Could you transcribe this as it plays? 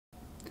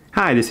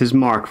Hi, this is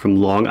Mark from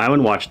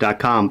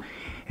LongIslandWatch.com,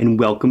 and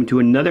welcome to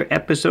another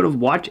episode of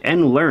Watch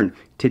and Learn.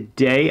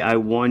 Today I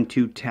want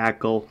to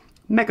tackle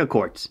Meca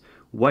quartz.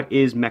 What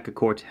is Meca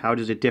quartz? How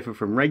does it differ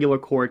from regular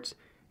quartz?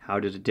 How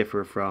does it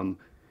differ from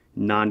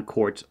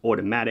non-quartz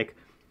automatic?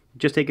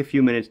 Just take a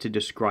few minutes to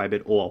describe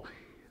it all.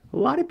 A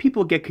lot of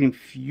people get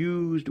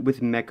confused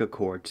with Meca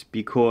quartz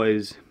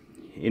because,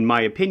 in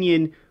my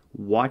opinion,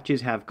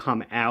 watches have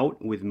come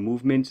out with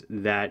movements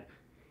that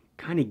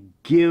kind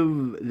of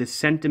give the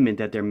sentiment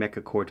that they're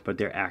Meca quartz, but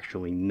they're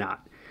actually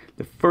not.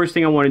 The first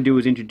thing I want to do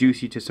is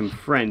introduce you to some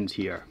friends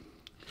here.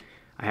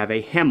 I have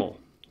a Hemel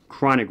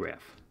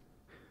chronograph,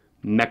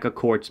 Meca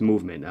quartz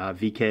movement,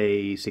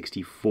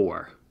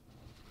 VK64.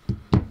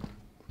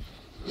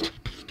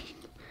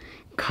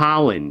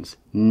 Collins,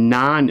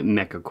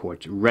 non-Meca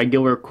quartz,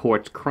 regular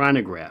quartz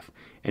chronograph,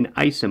 an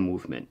ISA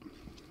movement.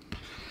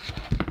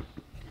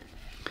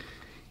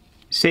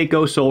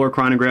 Seiko solar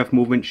chronograph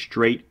movement,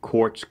 straight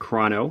quartz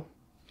chrono.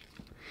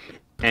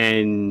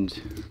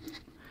 And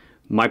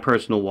my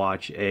personal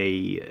watch,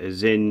 a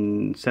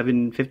Zin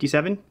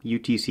 757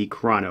 UTC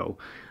chrono,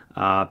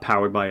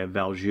 powered by a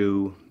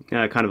Valjoux,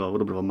 kind of a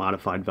little bit of a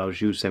modified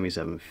Valjoux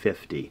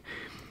 7750.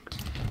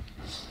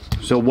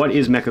 So what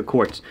is Meca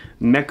quartz?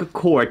 Meca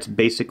quartz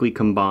basically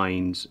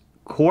combines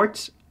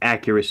quartz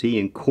accuracy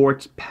and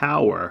quartz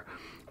power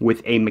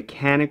with a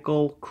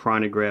mechanical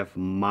chronograph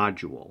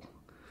module.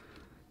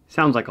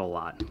 Sounds like a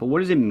lot, but what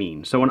does it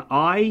mean? So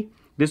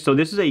this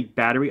is a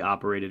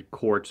battery-operated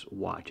quartz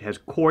watch. It has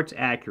quartz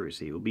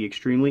accuracy. It will be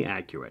extremely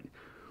accurate.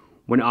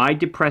 When I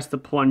depress the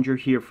plunger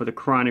here for the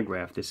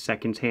chronograph, the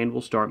seconds hand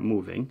will start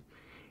moving.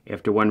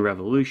 After one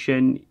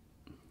revolution,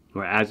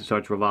 or as it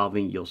starts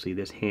revolving, you'll see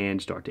this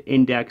hand start to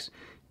index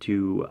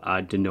to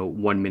denote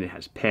 1 minute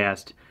has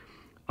passed.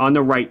 On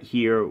the right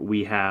here,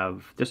 we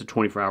have just a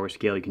 24-hour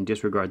scale. You can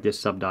disregard this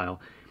subdial.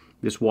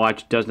 This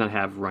watch does not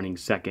have running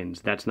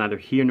seconds. That's neither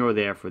here nor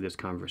there for this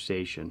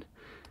conversation.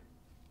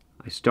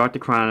 I start the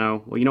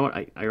chrono. Well, you know what?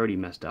 I already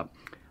messed up.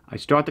 I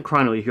start the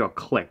chrono. You hear a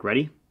click.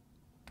 Ready?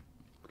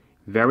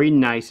 Very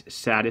nice,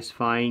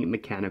 satisfying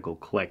mechanical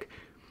click.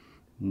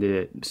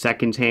 The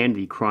seconds hand,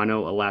 the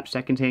chrono elapsed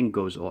seconds hand,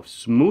 goes off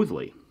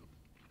smoothly.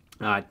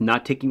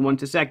 Not ticking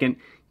once a second,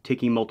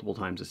 ticking multiple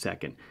times a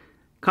second.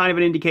 Kind of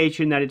an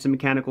indication that it's a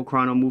mechanical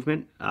chrono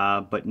movement,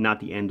 but not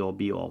the end-all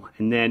be-all.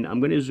 And then I'm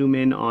going to zoom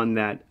in on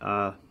that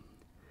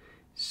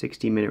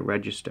 60-minute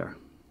register.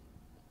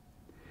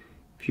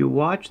 If you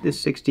watch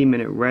this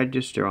 60-minute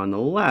register on the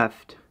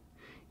left,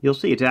 you'll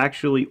see it's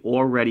actually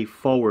already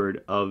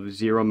forward of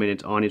 0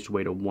 minutes on its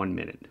way to 1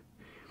 minute.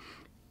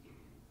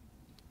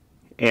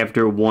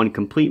 After one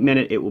complete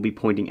minute, it will be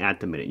pointing at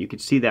the minute. You can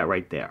see that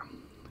right there.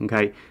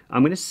 Okay,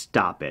 I'm going to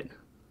stop it.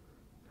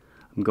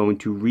 I'm going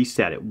to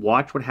reset it.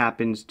 Watch what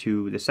happens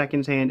to the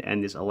seconds hand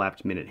and this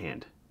elapsed minute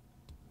hand.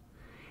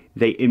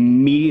 They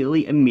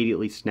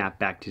immediately snap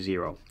back to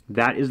 0.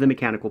 That is the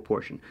mechanical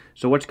portion.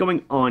 So what's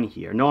going on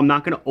here? No, I'm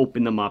not going to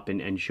open them up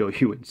and show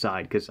you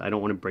inside because I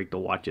don't want to break the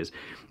watches.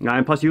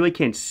 And plus, you really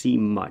can't see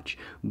much.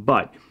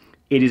 But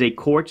it is a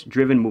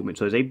quartz-driven movement.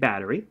 So there's a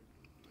battery,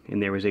 and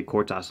there is a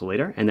quartz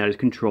oscillator, and that is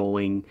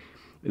controlling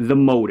the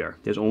motor.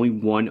 There's only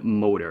one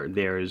motor.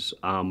 There's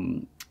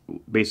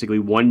basically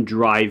one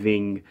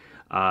driving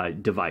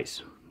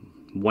device,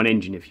 one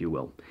engine, if you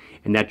will,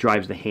 and that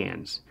drives the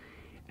hands.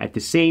 At the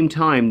same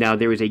time, now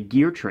there is a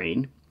gear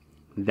train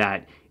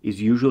that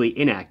is usually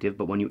inactive,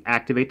 but when you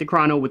activate the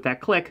chrono with that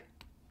click,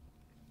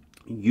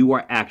 you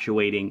are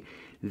actuating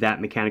that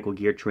mechanical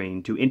gear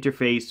train to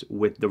interface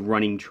with the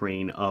running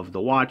train of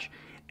the watch,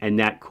 and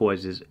that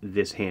causes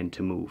this hand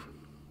to move.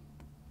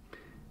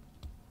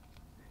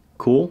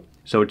 Cool?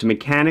 So it's a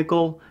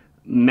mechanical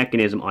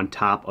mechanism on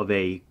top of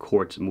a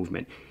quartz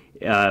movement.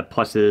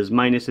 Pluses,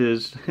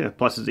 minuses.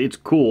 Pluses, it's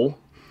cool.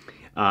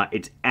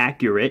 It's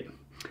accurate.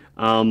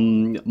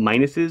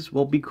 Minuses,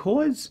 well,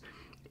 because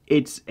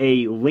it's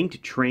a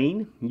linked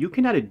train, you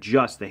cannot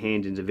adjust the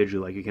hands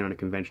individually like you can on a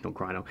conventional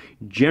chrono.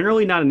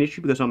 Generally not an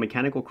issue because on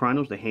mechanical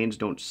chronos the hands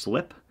don't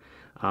slip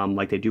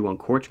like they do on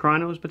quartz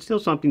chronos, but still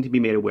something to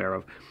be made aware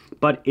of.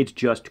 But it's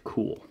just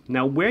cool.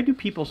 Now, where do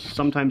people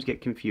sometimes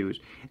get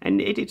confused? And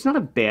it's not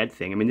a bad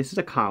thing. I mean, this is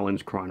a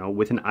Collins chrono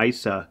with an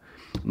ISA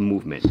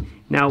movement.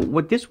 Now,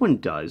 what this one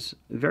does,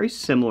 very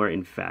similar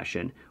in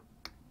fashion,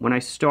 when I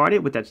start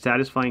it with that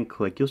satisfying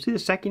click, you'll see the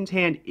seconds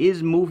hand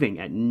is moving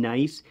at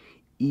nice,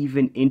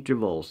 even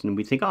intervals. And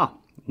we think, oh,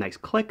 nice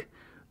click,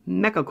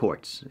 Meca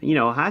quartz. You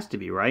know, it has to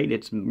be, right?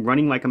 It's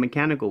running like a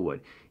mechanical would.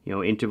 You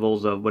know,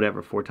 intervals of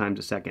whatever, 4 times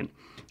a second.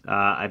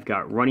 I've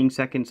got running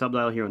second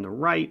subdial here on the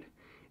right,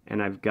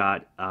 and I've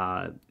got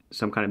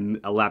some kind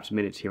of elapsed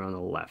minutes here on the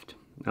left.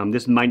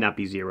 This might not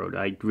be zeroed.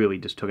 I really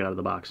just took it out of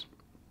the box.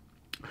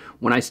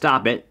 When I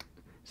stop it,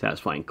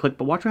 satisfying click,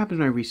 but watch what happens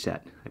when I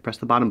reset. I press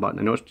the bottom button.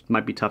 I know it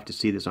might be tough to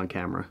see this on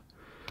camera.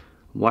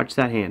 Watch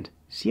that hand.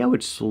 See how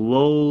it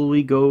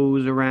slowly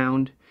goes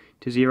around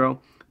to 0?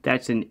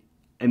 That's an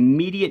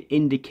immediate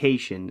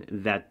indication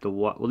that the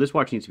watch, well, this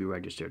watch needs to be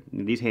registered.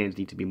 These hands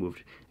need to be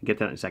moved. I'll get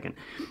that in a second.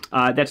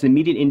 That's an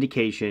immediate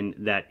indication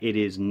that it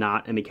is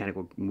not a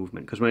mechanical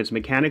movement, because when it's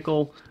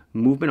mechanical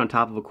movement on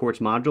top of a quartz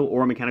module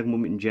or a mechanical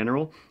movement in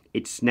general,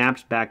 it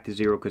snaps back to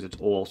zero because it's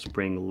all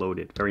spring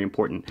loaded. Very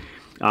important.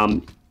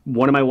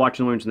 One of my watch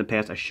and learns in the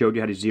past, I showed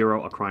you how to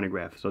zero a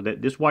chronograph. So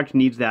that this watch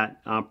needs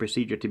that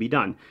procedure to be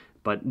done,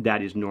 but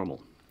that is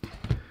normal.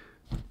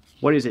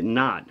 What is it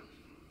not?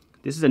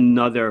 This is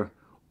another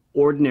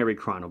ordinary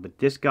chrono, but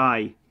this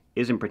guy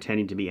isn't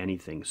pretending to be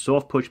anything.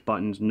 Soft push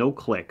buttons, no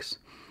clicks.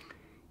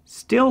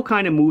 Still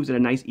kind of moves at a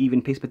nice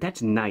even pace, but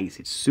that's nice.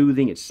 It's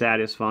soothing, it's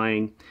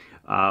satisfying.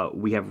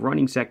 We have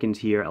running seconds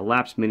here,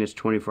 elapsed minutes,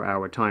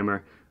 24-hour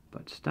timer,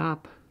 but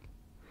stop,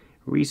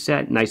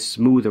 reset, nice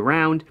smooth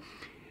around.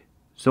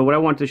 So what I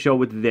want to show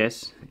with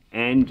this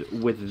and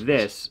with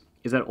this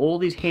is that all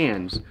these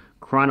hands,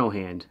 chrono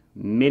hand,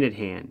 minute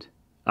hand,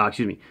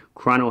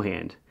 chrono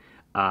hand,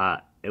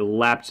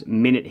 elapsed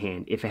minute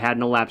hand, if it had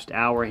an elapsed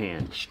hour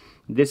hand,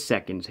 this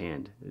seconds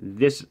hand,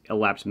 this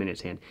elapsed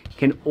minutes hand,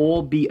 can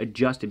all be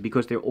adjusted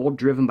because they're all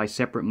driven by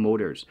separate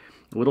motors.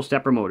 Little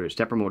stepper motors,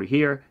 stepper motor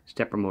here,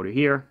 stepper motor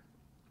here.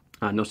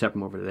 No stepper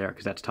motor there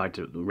because that's tied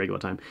to regular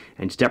time.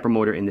 And stepper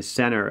motor in the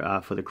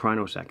center for the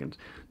chrono seconds.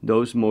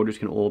 Those motors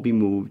can all be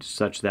moved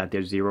such that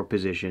their zero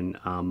position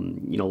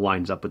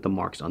lines up with the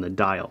marks on the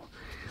dial.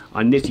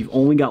 On this, you've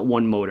only got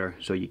one motor,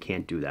 so you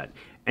can't do that.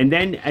 And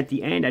then at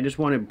the end, I just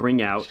want to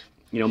bring out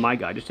my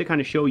guy, just to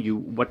kind of show you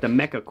what the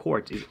Meca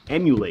Quartz is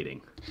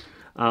emulating.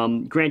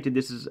 Granted,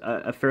 this is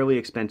a fairly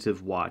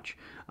expensive watch.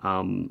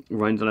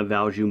 Runs on a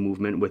Valjoux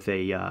movement with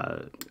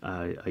a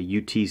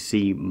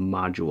UTC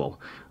module.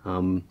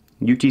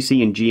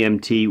 UTC and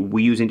GMT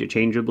we use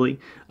interchangeably.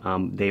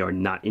 They are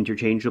not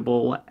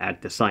interchangeable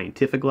at the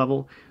scientific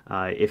level.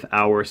 If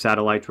our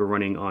satellites were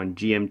running on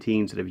GMT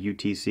instead of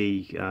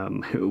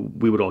UTC,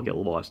 we would all get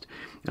lost.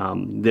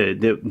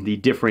 The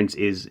difference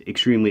is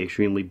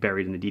extremely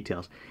buried in the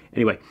details.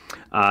 Anyway,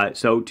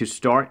 so to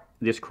start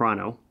this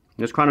chrono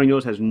you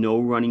notice has no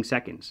running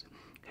seconds.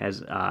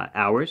 Has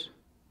hours,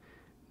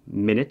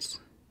 minutes,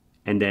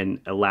 and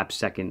then elapsed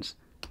seconds.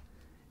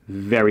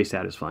 Very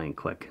satisfying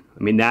click.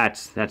 I mean,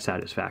 that's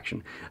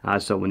satisfaction.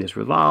 So when this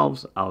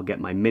revolves, I'll get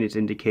my minutes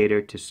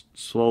indicator to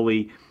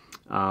slowly,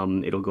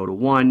 it'll go to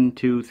 1,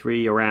 2,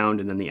 3 around,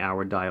 and then the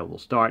hour dial will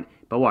start.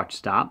 But watch,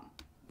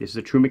 stop. This is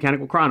a true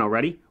mechanical chrono.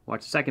 Ready?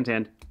 Watch the seconds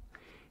hand.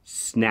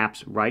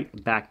 Snaps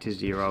right back to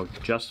zero,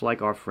 just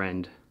like our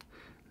friend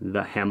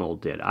the Hemel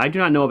did. I do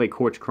not know of a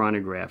quartz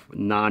chronograph,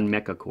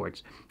 non-Meca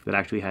quartz, that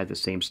actually has the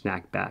same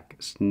snap back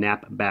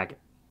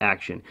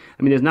action.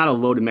 I mean, there's not a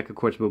load of Meca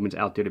quartz movements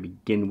out there to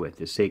begin with.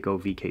 The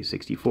Seiko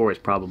VK64 is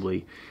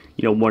probably,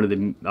 one of the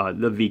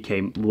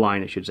VK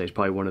line, I should say, is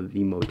probably one of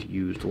the most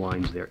used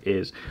lines there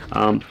is.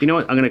 You know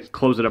what? I'm going to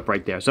close it up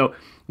right there. So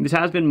this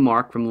has been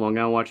Mark from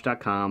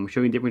LongIslandWatch.com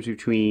showing the difference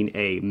between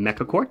a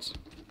Meca quartz,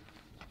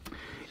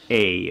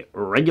 a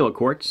regular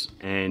quartz,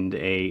 and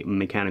a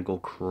mechanical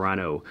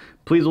chrono.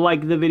 Please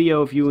like the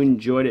video if you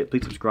enjoyed it.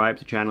 Please subscribe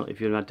to the channel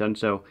if you've not done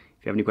so.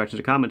 If you have any questions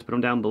or comments, put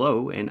them down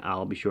below, and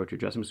I'll be sure to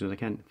address them as soon as I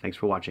can. Thanks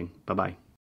for watching. Bye-bye.